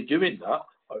actually doing that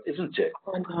or isn't it?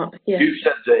 You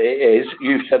said that it is,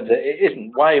 you said that it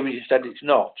isn't. Why have you said it's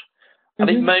not? And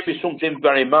it may be something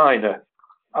very minor.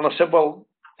 And I said, well,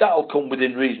 that'll come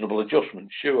within reasonable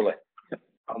adjustments, surely.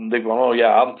 And they've gone, oh yeah,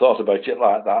 I hadn't thought about it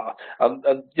like that. And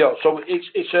so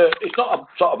it's not a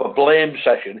sort of a blame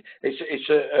session. It's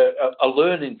a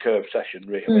learning curve session,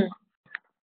 really.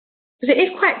 It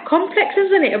is quite complex,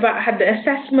 isn't it, about the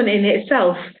assessment in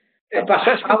itself?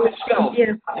 Assessment itself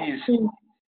is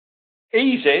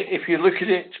easy if you look at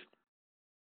it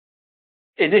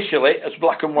initially as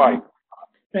black and white.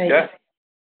 Has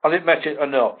it met it or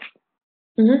not?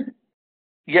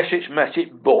 Yes, it's met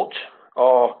it, but,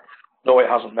 or no, it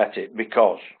hasn't met it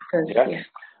because.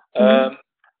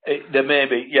 There may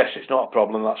be, yes, it's not a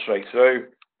problem, that's straight through.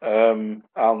 And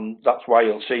that's why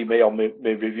you'll see me on my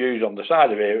reviews on the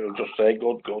side of it. It'll just say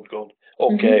good,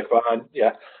 okay, fine,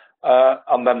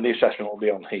 and then the assessment will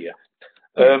be on here.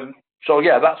 So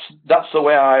yeah, that's the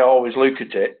way I always look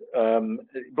at it,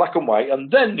 black and white.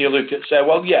 And then you look at, say,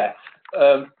 well,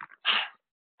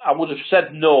 I would have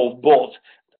said no, but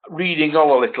reading on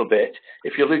a little bit,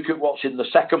 if you look at what's in the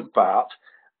second part,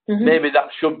 maybe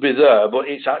that should be there, but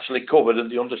it's actually covered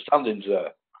and the understanding's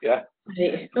there.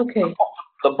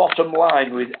 The bottom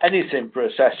line with anything for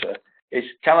assessor is,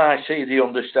 can I see the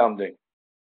understanding?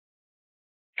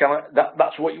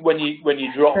 That's what when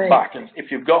you drop back, and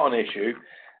if you've got an issue,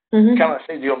 Can I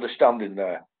see the understanding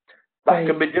there? That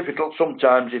can be difficult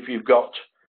sometimes if you've got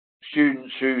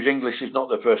students whose English is not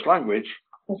their first language.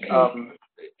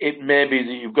 It may be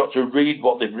that you've got to read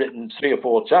what they've written 3 or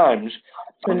 4 times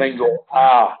and then go,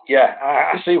 yeah,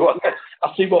 I see what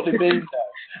they mean there.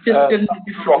 Just in a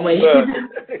different way.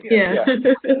 yeah.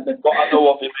 But I know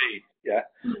what they mean. Yeah.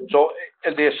 So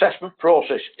the assessment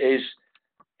process is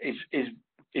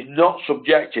not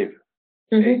subjective.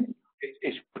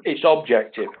 It's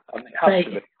objective, and it has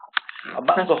to be. And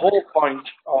that's the whole point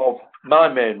of my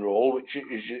main role, which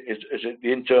is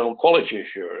the internal quality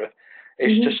assurer,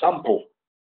 is to sample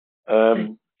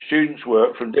students'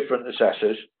 work from different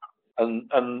assessors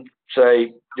and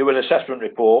say, do an assessment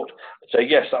report, say,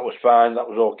 yes, that was fine, that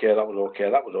was okay, that was okay,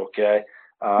 that was okay,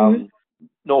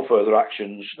 no further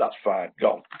actions, that's fine,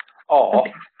 gone. Or,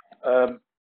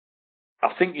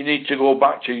 I think you need to go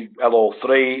back to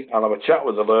LO3 and have a chat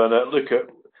with the learner, look at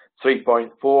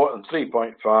 3.4 and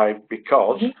 3.5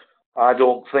 because I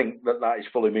don't think that is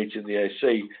fully meeting the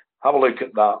AC. Have a look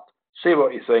at that, see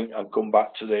what you think, and come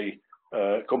back to the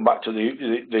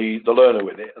learner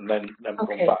with it, and then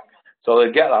come back. So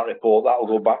they get that report. That will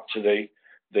go back to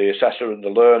the assessor and the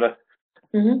learner.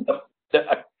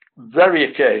 Very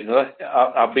occasionally,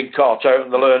 I've been caught out,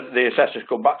 and the assessors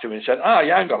come back to me and said,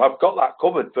 yeah, hang on, I've got that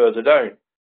covered further down.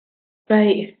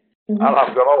 Right. And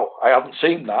I've gone, I haven't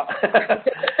seen that.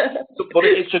 But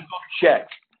it's a good check.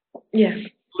 Yes.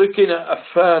 Looking at a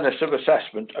fairness of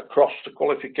assessment across the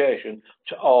qualification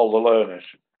to all the learners.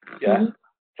 Yeah.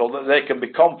 So that they can be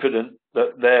confident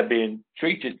that they're being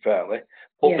treated fairly,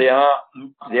 but the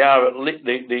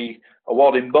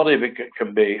awarding body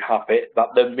can be happy that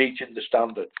they're meeting the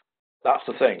standard. That's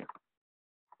the thing.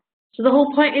 So the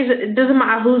whole point is it doesn't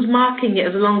matter who's marking it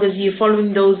as long as you're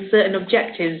following those certain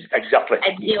objectives. Exactly.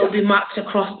 And it'll be marked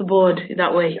across the board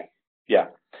that way. Yeah.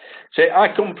 See, I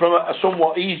come from a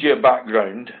somewhat easier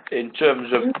background in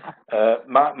terms of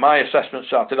my assessment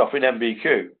started off in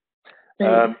MBQ,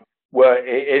 where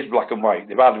it is black and white.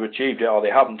 They've either achieved it or they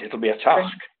haven't. It'll be a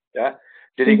task. Yeah.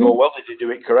 Did it go well? Did they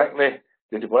do it correctly?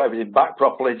 Did they put everything back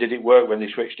properly? Did it work when they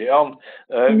switched it on?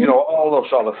 You know, all those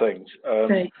sort of things.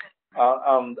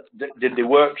 And did they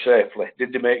work safely?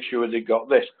 Did they make sure they got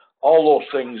this? All those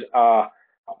things are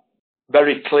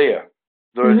very clear.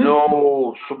 There are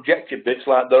no subjective bits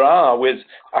like there are with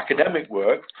academic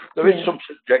work. There is some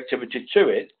subjectivity to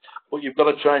it, but you've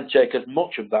got to try and take as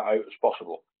much of that out as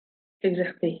possible.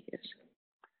 Exactly, yes.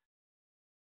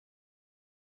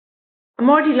 I'm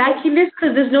already liking this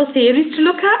because there's no theories to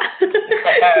look at.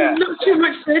 There's not too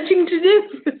much searching to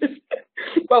do.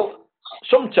 Well,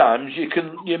 sometimes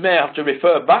you may have to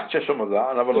refer back to some of that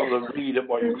and have a little read at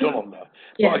what you've done on there.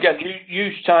 But again, you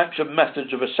use types of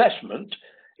methods of assessment,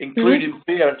 including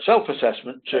peer and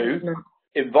self-assessment, to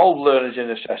involve learners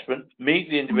in assessment, meet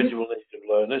the individual needs of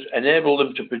learners, enable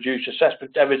them to produce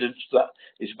assessment evidence that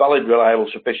is valid, reliable,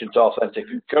 sufficient, authentic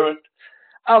and current,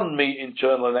 and meet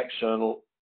internal and external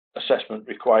assessment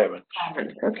requirements.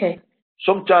 Okay.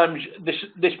 Sometimes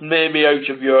this may be out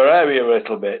of your area a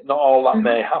little bit. Not all that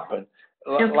may happen.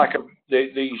 Like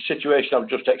the situation I've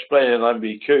just explained in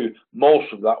MBQ,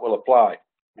 most of that will apply.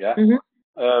 Yeah.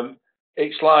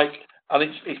 It's like, and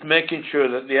it's making sure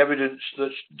that the evidence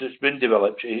that's been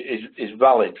developed is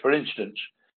valid. For instance,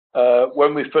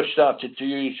 when we first started to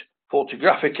use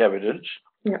photographic evidence,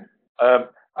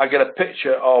 I get a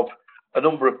picture of a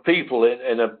number of people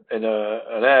in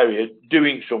an area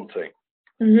doing something.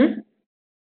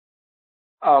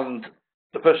 And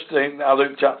the first thing I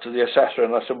looked at to the assessor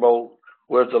and I said, well,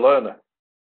 where's the learner?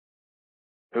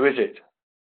 Who is it?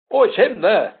 Oh, it's him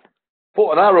there.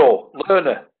 Put an arrow,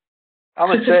 learner.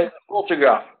 Annotate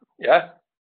photograph. Yeah.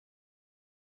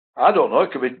 I don't know.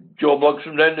 It could be Joe Bloggs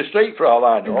from down the street for all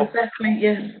I know. Exactly,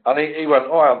 yes. And he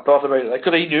went, I haven't thought about it.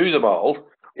 Because he knew them all.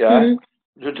 Yeah.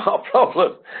 There's not a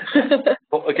problem.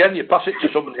 But again, you pass it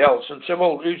to somebody else and say,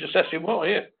 well, who's assessing what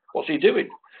here? What's he doing?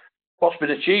 What's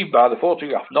been achieved by the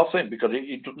photograph? Nothing, because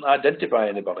it doesn't identify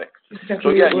anybody. Exactly. So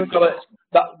yeah, you've got to,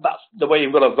 that's the way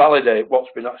you've got to validate what's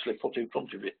been actually put in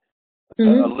front of you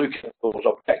and look at those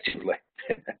objectively.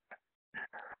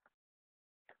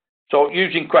 So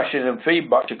using questions and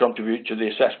feedback to contribute to the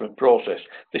assessment process.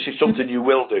 This is something you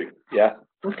will do, yeah?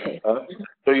 Okay.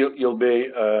 So you'll be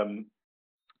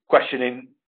questioning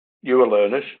your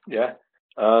learners, yeah?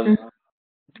 And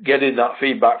getting that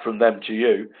feedback from them to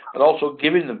you, and also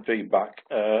giving them feedback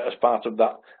as part of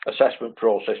that assessment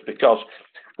process, because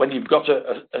when you've got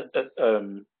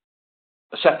a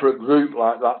separate group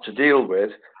like that to deal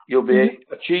with, you'll be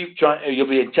you'll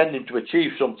be intending to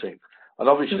achieve something, And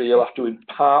obviously you'll have to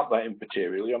impart that in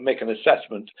material. You'll make an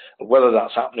assessment of whether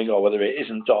that's happening or whether it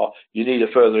isn't, or you need a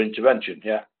further intervention,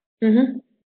 yeah?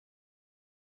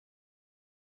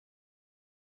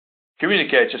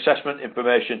 Communicate assessment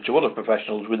information to other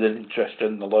professionals with an interest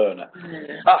in the learner.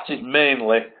 That is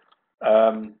mainly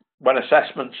when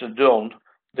assessments are done,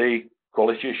 the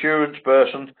quality assurance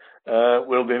person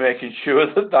will be making sure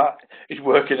that that is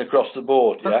working across the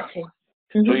board, yeah? Okay.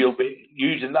 So you'll be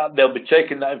using that, they'll be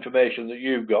taking that information that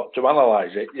you've got to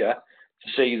analyse it, yeah,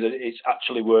 to see that it's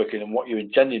actually working and what you're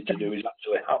intending to do is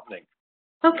actually happening.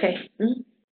 Okay.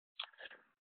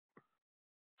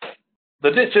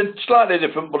 It's slightly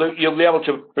different, but you'll be able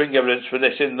to bring evidence for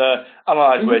this in the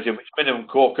analyse ways in which minimum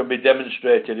core can be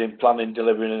demonstrated in planning,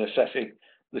 delivering and assessing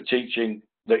the teaching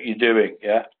that you're doing,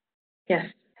 yeah?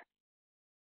 Yes.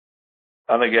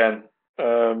 And again,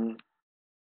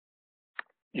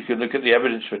 you can look at the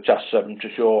evidence for Task 7 to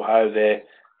show how they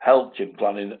helped in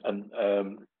planning and,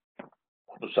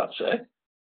 what does that say?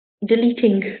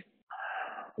 Deleting.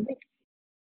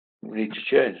 We need to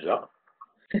change that.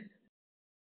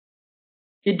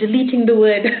 You're deleting the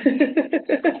word.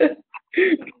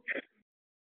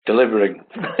 Delivering.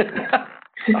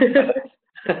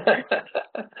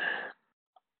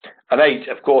 And 8,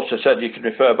 of course, I said you can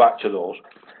refer back to those.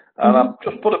 And I've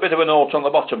just put a bit of a note on the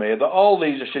bottom here that all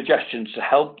these are suggestions to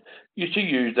help you to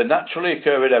use the naturally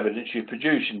occurring evidence you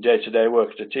produce in day-to-day work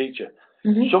as a teacher.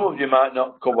 Some of you might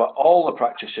not cover all the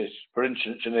practices, for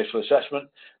instance, initial assessment,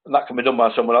 and that can be done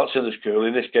by someone else in the school.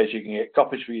 In this case, you can get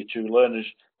copies for your 2 learners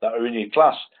that are in your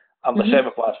class, and the same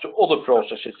applies to other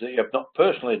processes that you have not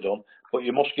personally done, but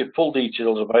you must give full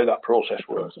details of how that process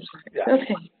works. Yeah.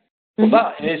 Okay. But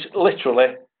that is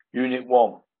literally Unit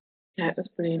 1. Yeah, that's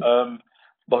brilliant.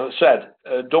 But as I said,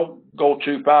 don't go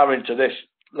too far into this.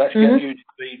 Let's get Unit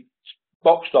 3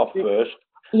 boxed off first,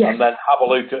 and then have a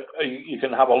look at. You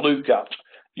can have a look at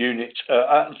Unit.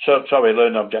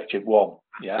 Learn Objective 1.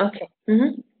 Yeah. Okay.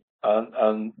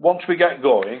 And once we get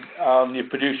going, and you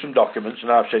produce some documents,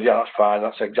 and I've said, yeah, that's fine.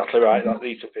 That's exactly right. That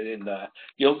needs to fit in there.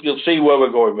 You'll see where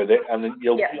we're going with it, and then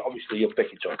obviously you'll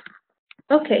pick it up.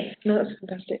 Okay, no, that's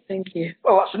fantastic. Thank you.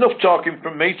 Well, that's enough talking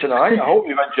from me tonight. I hope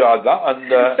you've enjoyed that, and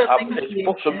it's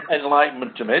put some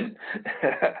enlightenment to me.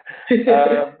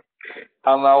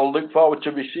 And I'll look forward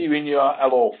to receiving your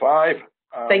LO5.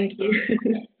 Thank you.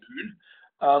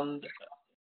 And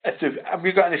have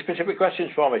you got any specific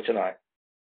questions for me tonight?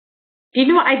 Do you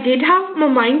know what I did have? My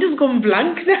mind has gone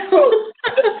blank now.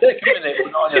 Take a minute,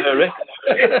 we're not in a hurry.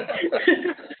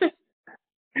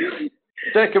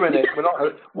 Take a minute, we're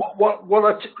not. One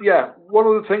of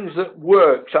the things that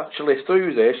works actually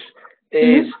through this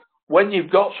is when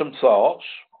you've got some thoughts,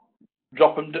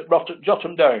 jot them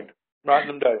down, write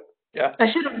them down. Yeah.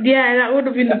 I should have. Yeah, that would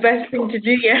have been the best thing to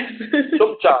do. Yes.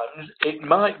 Sometimes it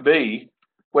might be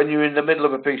when you're in the middle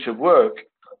of a piece of work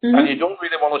and you don't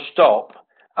really want to stop,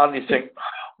 and you think,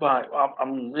 right,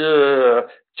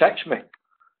 text me.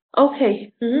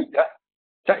 Okay. Yeah.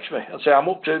 Text me and say, I'm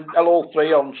up to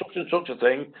LO3 on such and such a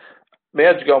thing. My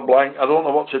head's gone blank. I don't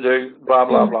know what to do. Blah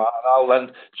blah blah. And I'll then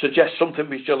suggest something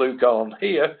we should look on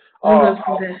here. Or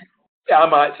I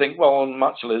might think, well,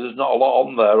 actually, there's not a lot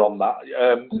on there on that,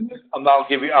 and I'll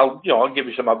give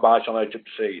you some advice on how to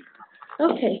proceed.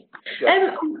 Okay.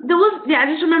 I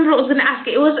just remember what I was going to ask.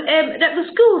 It was at the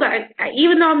school that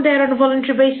even though I'm there on a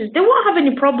voluntary basis, they won't have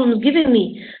any problems giving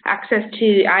me access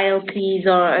to ILPs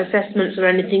or assessments or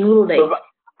anything, will they?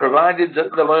 Provided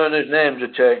that the learners' names are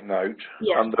taken out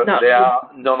and that they are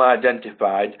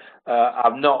non-identified.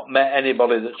 I've not met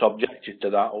anybody that's objected to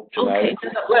that up to now.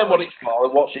 Explain what it's for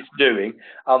and what it's doing,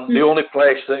 and the only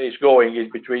place that it's going is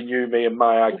between you, me, and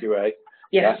my IQA.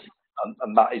 Yes.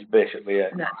 And that is basically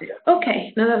it. That's it.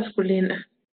 Okay, no, that's brilliant.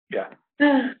 Yeah.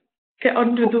 Get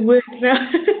on with the work now.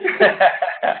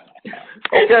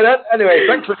 Okay then. Anyway,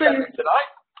 thanks for coming tonight,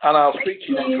 and I'll speak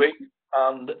to you next week.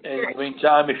 And in the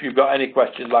meantime, if you've got any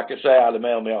questions, like I say, either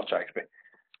mail me or text me.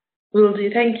 Will do.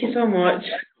 Thank you so much.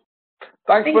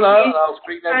 Thanks for now, and I'll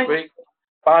speak next week.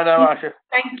 Bye now, Asha.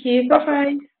 Thank you.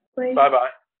 Bye-bye. Bye-bye.